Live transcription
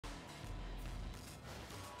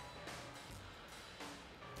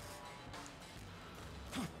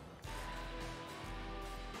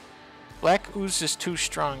Black ooze is too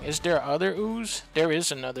strong. Is there other ooze? There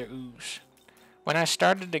is another ooze. When I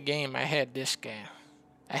started the game, I had this guy.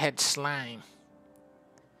 I had slime.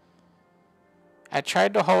 I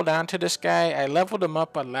tried to hold on to this guy. I leveled him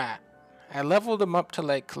up a lot. I leveled him up to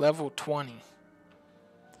like level 20.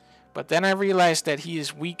 But then I realized that he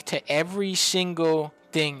is weak to every single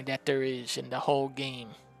thing that there is in the whole game.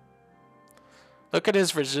 Look at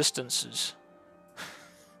his resistances.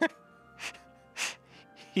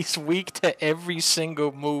 He's weak to every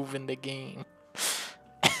single move in the game.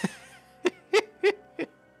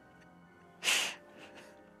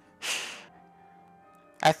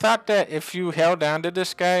 I thought that if you held on to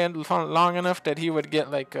this guy long enough that he would get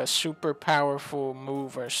like a super powerful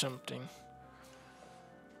move or something.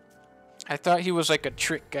 I thought he was like a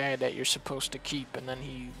trick guy that you're supposed to keep and then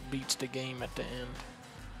he beats the game at the end.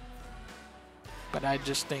 But I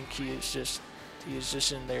just think he is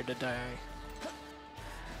just in there to die.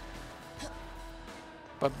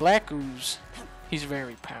 But Black Ooze, he's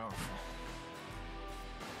very powerful.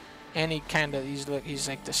 And he's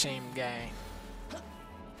like the same guy.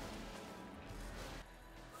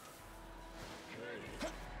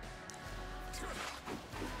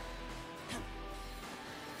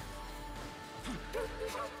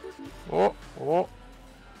 Oh, oh.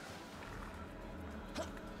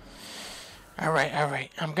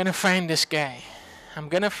 Alright. I'm gonna find this guy. I'm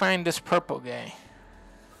gonna find this purple guy.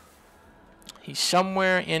 He's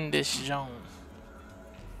somewhere in this zone.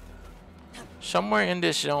 Somewhere in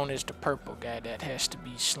this zone is the purple guy that has to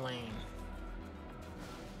be slain.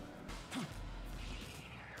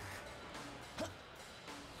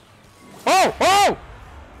 Oh! Oh!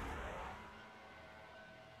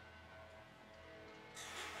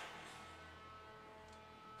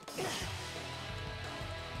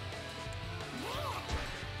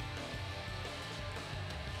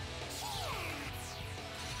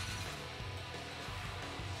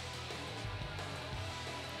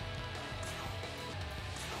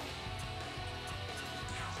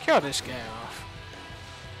 Kill this guy off.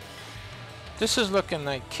 This is looking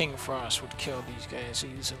like King Frost would kill these guys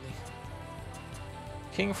easily.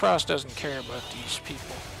 King Frost doesn't care about these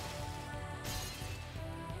people.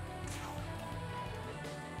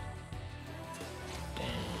 Dang.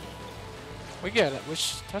 We got it.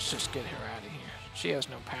 Let's just get her out of here. She has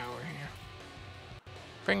no power here.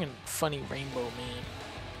 Bring in funny Rainbow Man.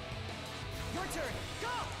 Your turn. Go.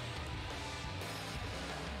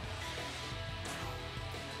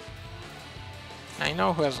 I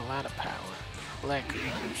know who has a lot of power. Black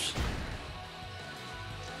Ooze.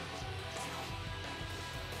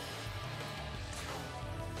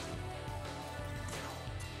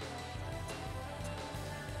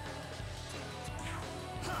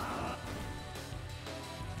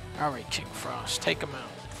 Alright, King Frost. Take him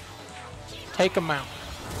out. Take him out.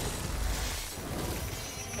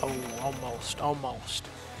 Oh, almost.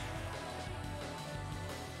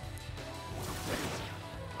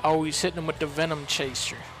 Oh, he's hitting him with the Venom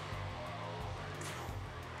Chaser.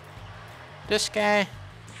 This guy,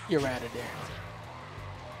 you're out of there.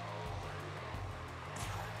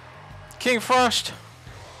 King Frost,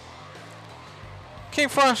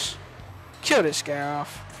 kill this guy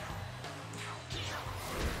off.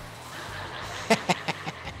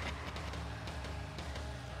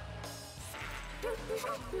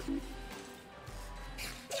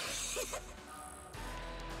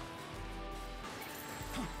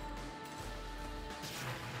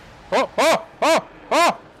 Oh!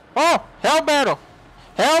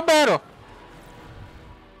 Hell battle!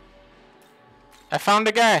 I found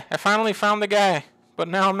the guy. I finally found the guy. But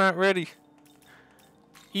now I'm not ready.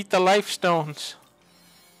 Eat the life stones.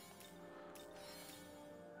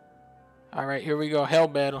 Alright, here we go. Hell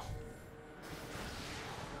battle.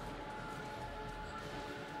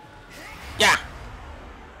 Yeah!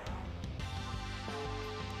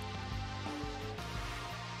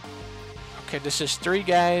 Okay, this is 3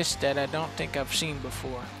 guys that I don't think I've seen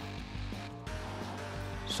before.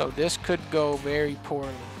 So this could go very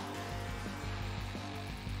poorly.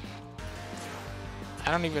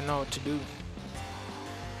 I don't even know what to do.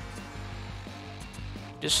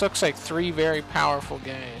 This looks like 3 very powerful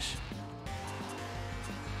guys.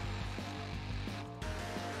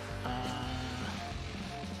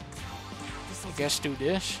 I guess do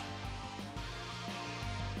this.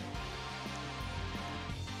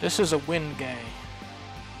 This is a wind guy.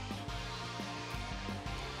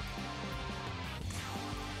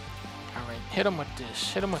 Alright, hit him with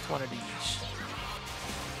this. Hit him with one of these.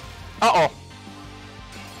 Uh-oh.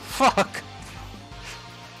 Fuck.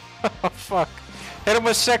 Oh, fuck. Hit him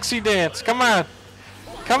with sexy dance. Come on.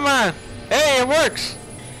 Come on. Hey, it works.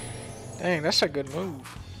 Dang, that's a good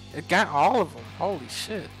move. It got all of them. Holy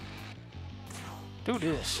shit. Do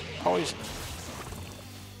this. Poison.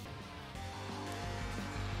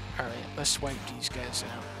 Alright, let's wipe these guys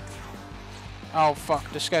out. Oh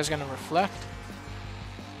fuck, this guy's gonna reflect?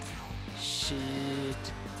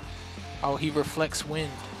 Shit. Oh, he reflects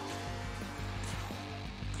wind.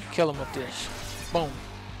 Kill him with this. Boom.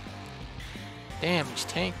 Damn, he's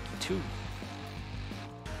tanky too.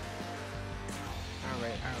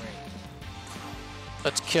 Alright, alright.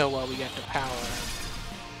 Let's kill while we got the power.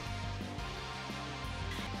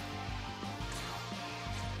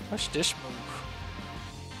 What's this move?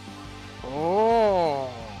 Oh.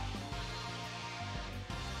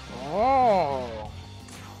 Oh.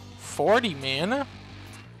 40 mana?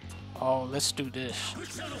 Oh, let's do this.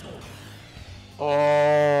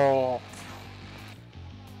 Oh.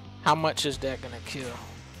 How much is that gonna kill?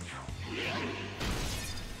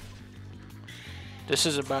 This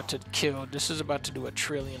is about to kill. This is about to do 1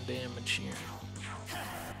 trillion damage here.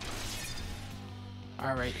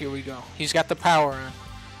 Alright, here we go. He's got the power on.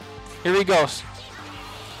 Here he goes.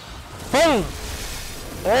 Boom!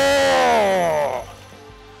 Oh!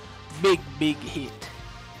 Big, big hit.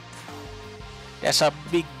 That's a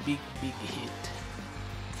big, big, big hit.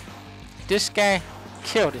 This guy,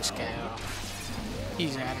 kill this guy off.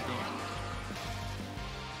 He's out of there.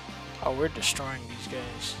 Oh, we're destroying these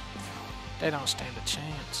guys. They don't stand a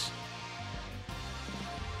chance.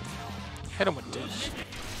 Hit him with this.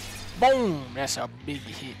 Boom! That's a big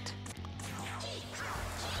hit.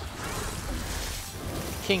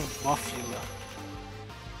 King Buffalo.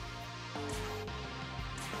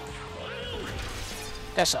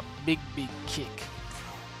 That's a big, big kick.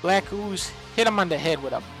 Black Ooze, hit him on the head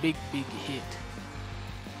with a big, big hit.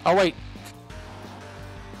 Oh wait.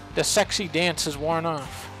 The sexy dance is worn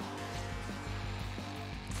off.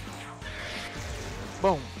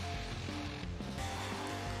 Boom.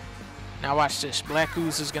 Now watch this. Black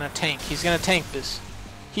Ooze is gonna tank. He's gonna tank this.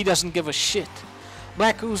 He doesn't give a shit.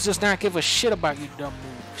 Black Ooze does not give a shit about your dumb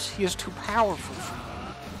moves. He is too powerful for you.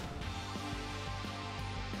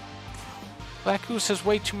 Black Ooze has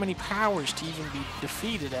way too many powers to even be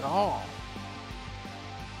defeated at all.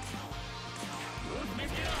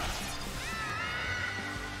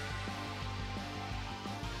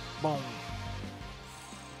 Boom.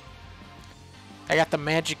 I got the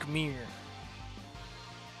magic mirror.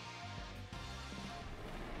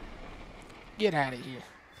 Get out of here.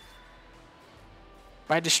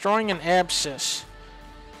 By destroying an abscess,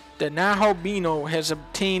 the Nahobino has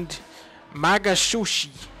obtained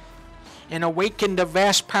Magasushi and awakened the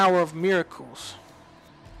vast power of miracles.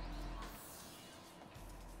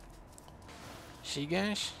 See,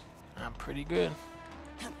 guys? I'm pretty good.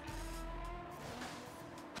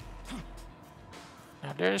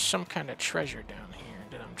 Now there's some kind of treasure down here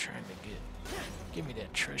that I'm trying to get. Give me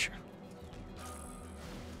that treasure.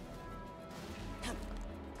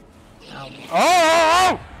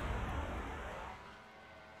 Oh!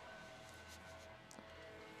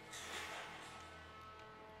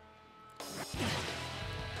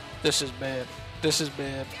 This is bad. This is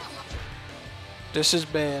bad. This is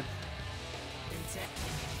bad.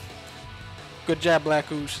 Good job,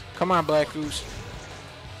 Black Ooze. Come on, Black Ooze.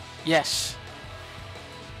 Yes.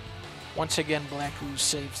 Once again, Black Ooze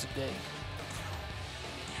saves the day.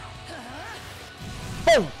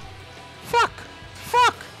 Boom! Fuck!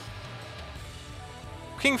 Fuck!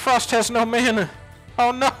 King Frost has no mana.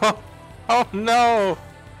 Oh no! Oh no!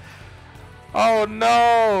 Oh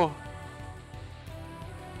no!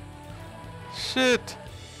 Shit!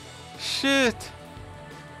 Shit!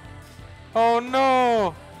 Oh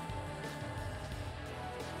no!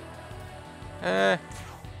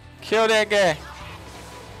 Kill that guy.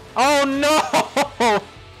 Oh no!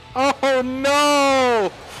 Oh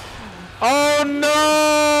no! Oh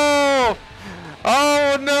no!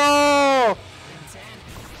 Oh no!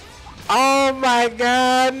 Oh my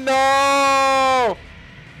god, no!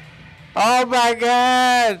 Oh my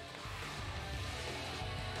god!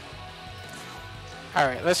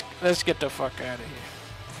 Alright, let's get the fuck out of here.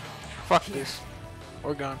 Fuck this.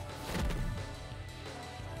 We're gone.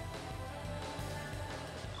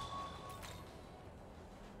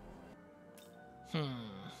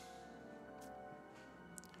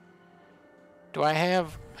 Do I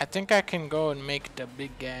have... I think I can go and make the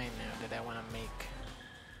big guy now that I want to make.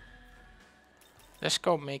 Let's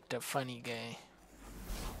go make the funny guy.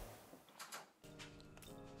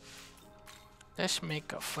 Let's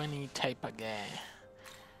make a funny type of guy.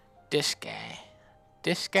 This guy.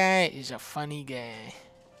 This guy is a funny guy.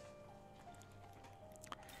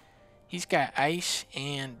 He's got ice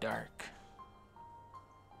and dark.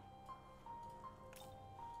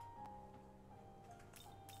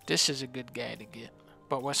 This is a good guy to get.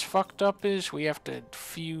 But what's fucked up is we have to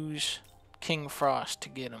fuse King Frost to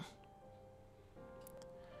get him.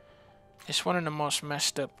 It's one of the most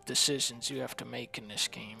messed up decisions you have to make in this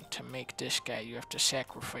game. To make this guy, you have to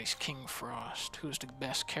sacrifice King Frost, who's the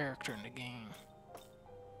best character in the game.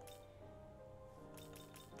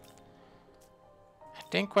 I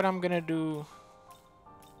think what I'm gonna do,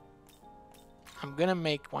 I'm gonna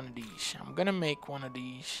make one of these.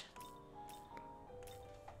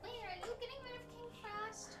 Wait, are you getting rid of King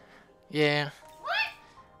Frost? Yeah, What?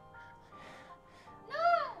 No!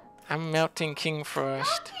 I'm melting King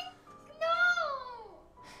Frost. No!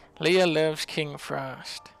 Leah loves King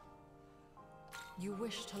Frost. You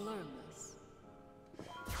wish to learn this?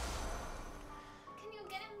 Can you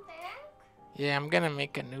get him back? Yeah, I'm gonna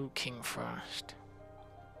make a new King Frost.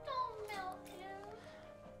 Don't melt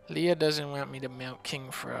him. Leah doesn't want me to melt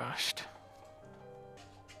King Frost.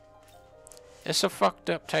 It's a fucked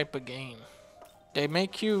up type of game. They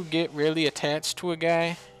make you get really attached to a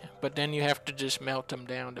guy, but then you have to just melt him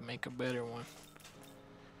down to make a better one.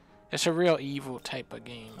 It's a real evil type of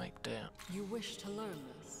game like that. You wish to learn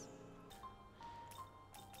this?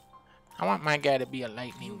 I want my guy to be a You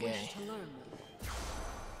lightning guy. wish to learn this?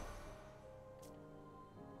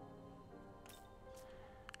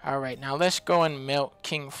 Alright, now let's go and melt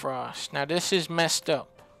King Frost. Now this is messed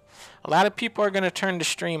up. A lot of people are going to turn the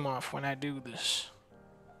stream off when I do this.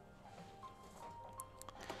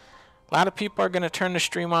 A lot of people are going to turn the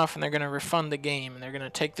stream off and they're going to refund the game and they're going to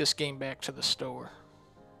take this game back to the store.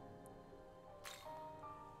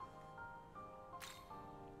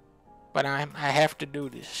 But I have to do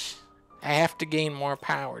this. I have to gain more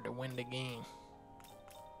power to win the game.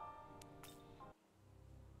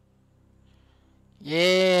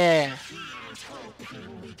 Yeah.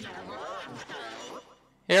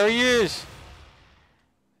 There he is.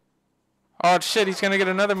 Oh shit, he's gonna get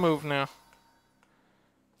another move now.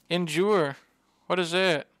 Endure. What is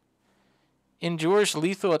that? Endures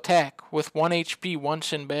lethal attack with 1 HP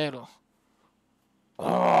once in battle.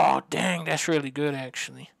 Oh, dang, that's really good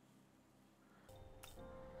actually.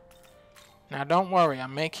 Now don't worry,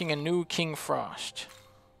 I'm making a new King Frost.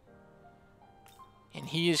 And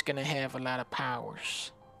he is gonna have a lot of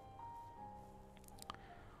powers.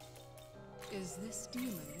 Is this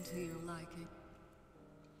demon to your liking?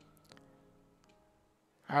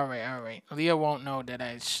 Alright. Leah won't know that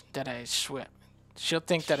I swept. She'll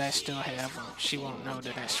think that I still have him. She won't know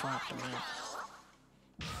that I swapped him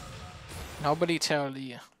out. Nobody tell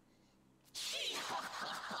Leah.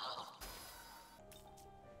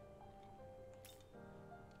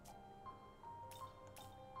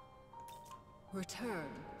 Return.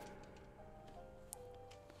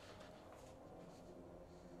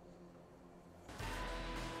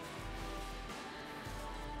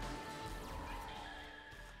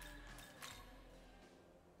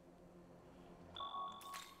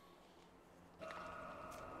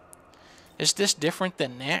 Is this different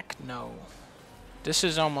than Knack? No. This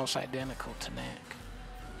is almost identical to Knack.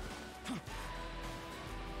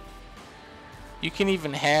 You can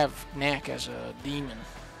even have Knack as a demon.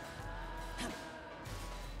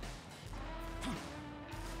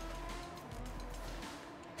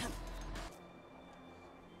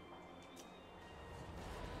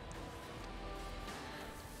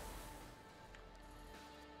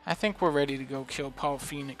 I think we're ready to go kill Paul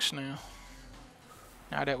Phoenix now.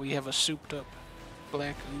 Now that we have a souped up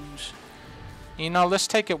black ooze. You know, let's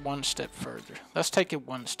take it one step further.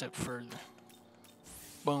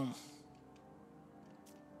 Boom.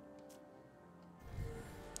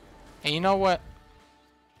 And you know what?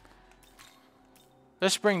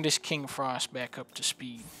 Let's bring this King Frost back up to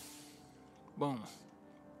speed. Boom.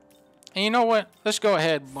 And you know what? Let's go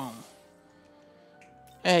ahead. Boom.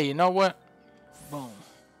 Hey, you know what? Boom.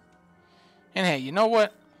 And hey, you know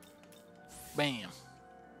what? Bam.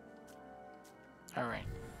 Alright.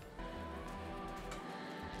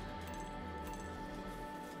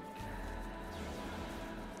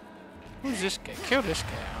 Who's this guy? Kill this guy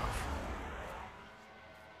off.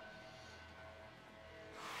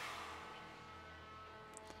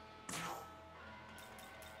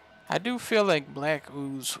 I do feel like Black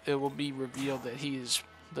Ooze, it will be revealed that he is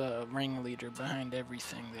the ringleader behind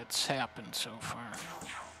everything that's happened so far.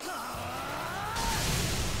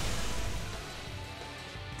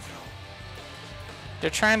 They're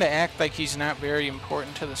trying to act like he's not very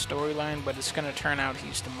important to the storyline, but it's going to turn out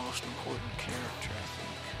he's the most important character, I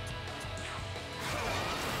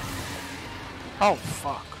think. Oh,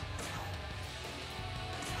 fuck.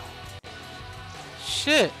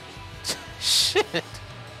 Shit. Shit.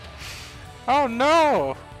 Oh,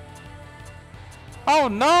 no. Oh,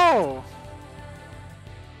 no.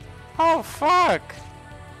 Oh, fuck.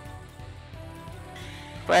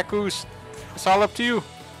 Black Goose. It's all up to you.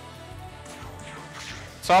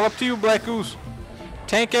 It's all up to you, Black Goose.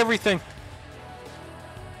 Tank everything.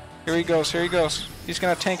 Here he goes. Here he goes. He's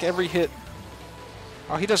gonna tank every hit.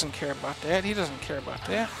 Oh, he doesn't care about that. He doesn't care about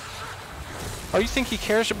that. Oh, you think he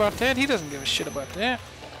cares about that? He doesn't give a shit about that.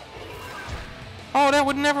 Oh, that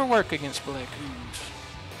would never work against Black Goose.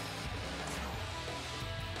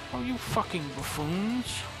 Oh, you fucking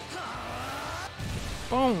buffoons.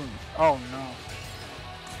 Boom. Oh, no.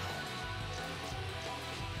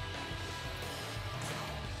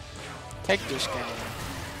 Take this guy.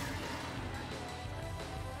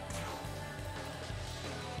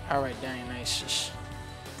 Alright, Dionysus.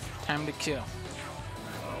 Time to kill.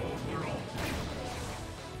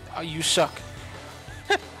 Oh, you suck.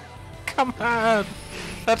 Come on.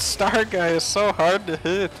 That star guy is so hard to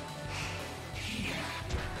hit.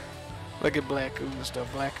 Look at Black Ooze, though.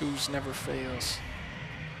 Black Ooze never fails.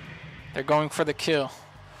 They're going for the kill.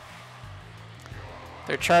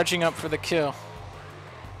 They're charging up for the kill.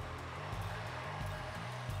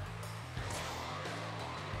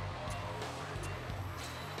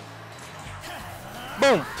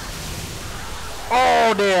 Boom!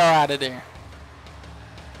 Oh, they are out of there.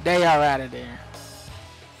 They are out of there.